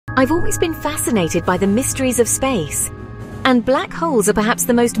I've always been fascinated by the mysteries of space, and black holes are perhaps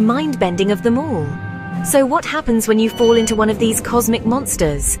the most mind-bending of them all. So what happens when you fall into one of these cosmic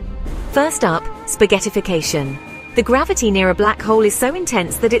monsters? First up, spaghettification. The gravity near a black hole is so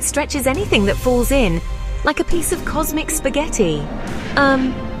intense that it stretches anything that falls in, like a piece of cosmic spaghetti.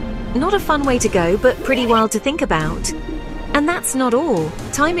 Not a fun way to go, but pretty wild to think about. And that's not all.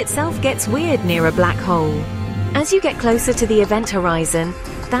 Time itself gets weird near a black hole. As you get closer to the event horizon,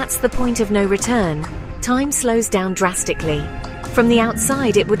 that's the point of no return. Time slows down drastically. From the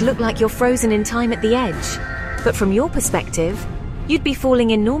outside, it would look like you're frozen in time at the edge. But from your perspective, you'd be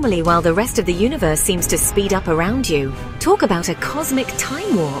falling in normally while the rest of the universe seems to speed up around you. Talk about a cosmic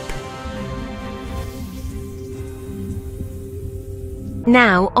time warp.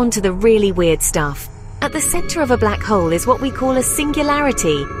 Now, onto the really weird stuff. At the center of a black hole is what we call a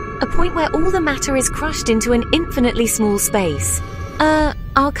singularity, a point where all the matter is crushed into an infinitely small space.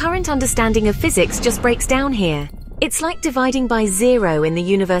 Our current understanding of physics just breaks down here. It's like dividing by zero in the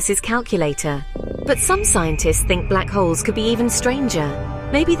universe's calculator. But some scientists think black holes could be even stranger.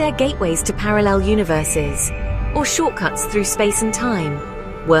 Maybe they're gateways to parallel universes, or shortcuts through space and time.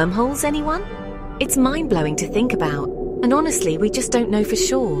 Wormholes, anyone? It's mind-blowing to think about, and honestly, we just don't know for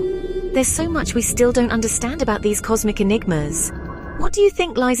sure. There's so much we still don't understand about these cosmic enigmas. What do you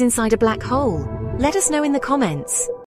think lies inside a black hole? Let us know in the comments.